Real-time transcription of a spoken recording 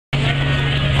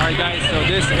Alright guys, so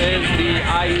this is the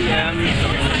IEM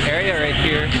area right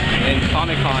here in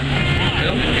Comicon.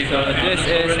 So this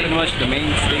is pretty much the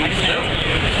main stage.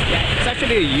 It's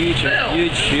actually a huge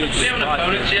spot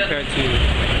compared to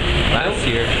last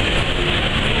year.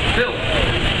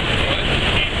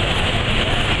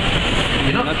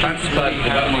 Nothing's really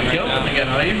happening right now.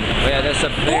 But yeah, that's a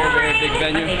very big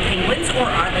venue. It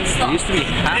used to be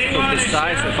half of this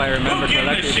size if I remember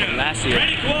correctly from last year.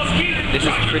 This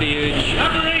is pretty huge.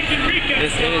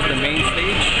 This is the main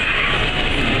stage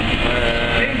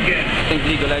where I think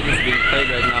League of Legends is being played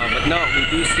right now. But no, we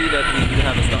do see that we do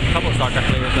have a couple of StarCraft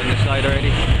players on this side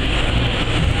already.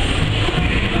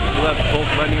 We do have Bolt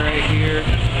Bunny right here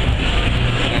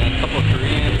and a couple of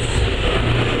Koreans.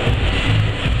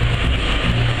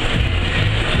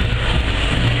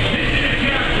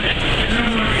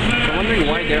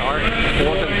 Why there are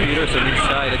 4 computers on each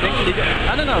side. I think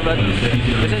I don't know, but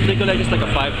isn't League of Legends like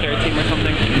a 5-player team or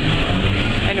something?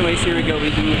 Anyways, here we go. We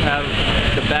do have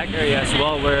the back area as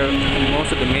well where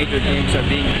most of the major games are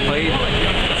being played.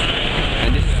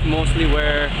 And this is mostly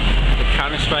where the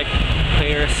Counter-Strike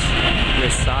players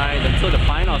reside until the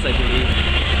finals, I believe.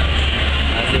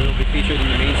 As they will be featured in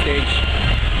the main stage.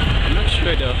 I'm not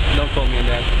sure though, don't quote me on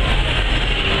that.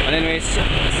 But anyways,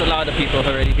 there's a lot of people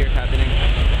already here happening.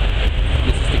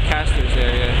 This is the casters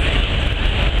area.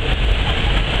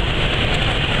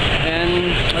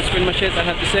 And that's pretty much it I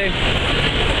have to say.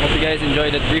 Hope you guys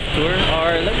enjoyed that brief tour.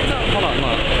 Or let me know. Hold on.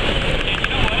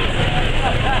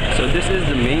 So this is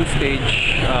the main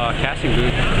stage casting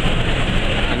booth.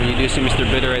 And you do see Mr.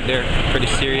 Bitter right there. Pretty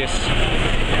serious.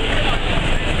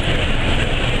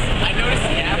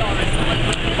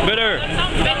 Bitter!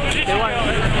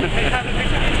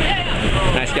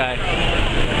 Nice guy.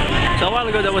 So a while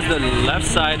ago that was the left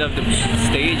side of the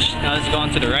stage. Now it's gone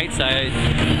to the right side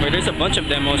where there's a bunch of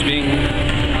demos being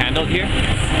handled here.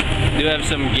 We do have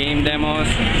some game demos.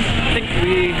 I think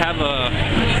we have a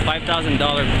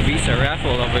 $5,000 Visa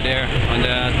raffle over there on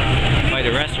by the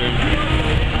restroom.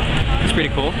 It's pretty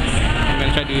cool. I'm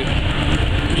gonna try to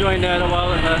join that a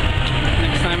while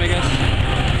next time, I guess.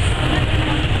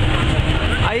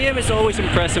 IEM is always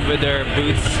impressive with their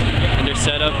booths and their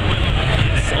setup.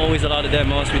 It's always a lot of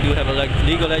demos. We do have a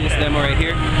League of Legends demo right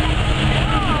here.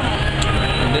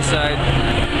 On this side,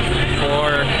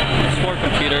 4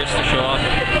 computers to show off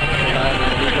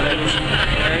the League of Legends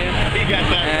area.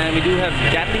 And we do have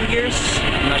Gatling Gears.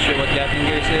 I'm not sure what Gatling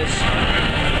Gears is.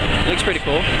 It looks pretty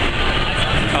cool.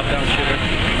 Top-down shooter.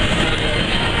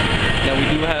 Now we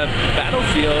do have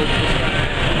Battlefield.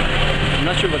 I'm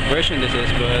not sure what version this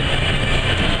is, but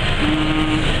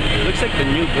it looks like the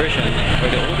new version, or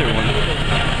the older one.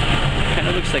 Kind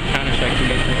of looks like Counter-Strike to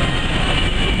me.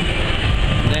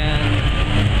 Then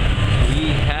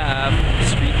we have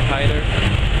Street Fighter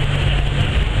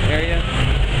area.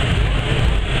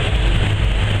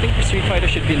 I think the Street Fighter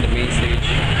should be in the main stage.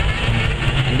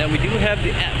 And then we do have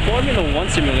the Formula 1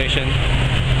 simulation,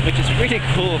 which is pretty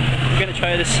cool. I'm gonna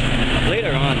try this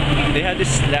later on. They had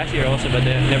this last year also, but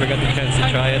they never got the chance to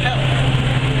try it.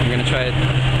 I'm gonna try it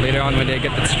later on when they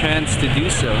get the chance to do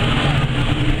so.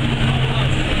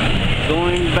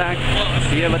 Going back,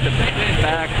 we have at the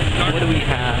back, what do we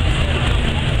have?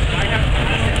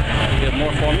 We have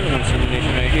more Formula 1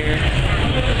 simulation right here.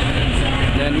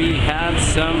 Then we have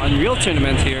some Unreal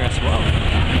tournaments here as well.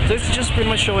 So it's just pretty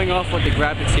much showing off what the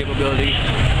graphics capability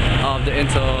of the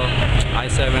Intel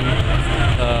i7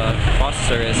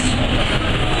 processor is.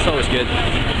 It's always good.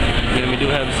 And then we do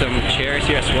have some chairs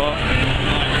here as well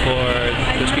for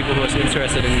those people who are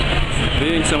interested in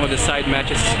doing some of the side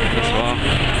matches as well.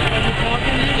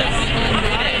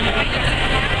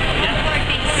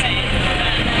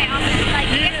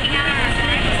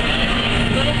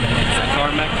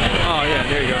 Carmack. Oh yeah,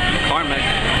 there you go. Carmack.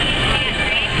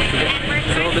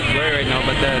 It's a little bit blurry right now,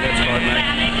 but that's Carmack.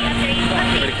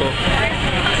 Pretty cool.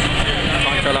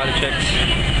 Talking to a lot of chicks.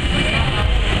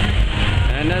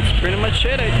 And that's pretty much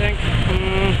it, I think.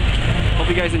 Hope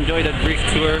you guys enjoyed that brief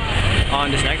tour on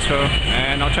this expo.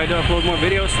 And I'll try to upload more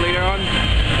videos later on.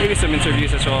 Maybe some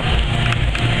interviews as well.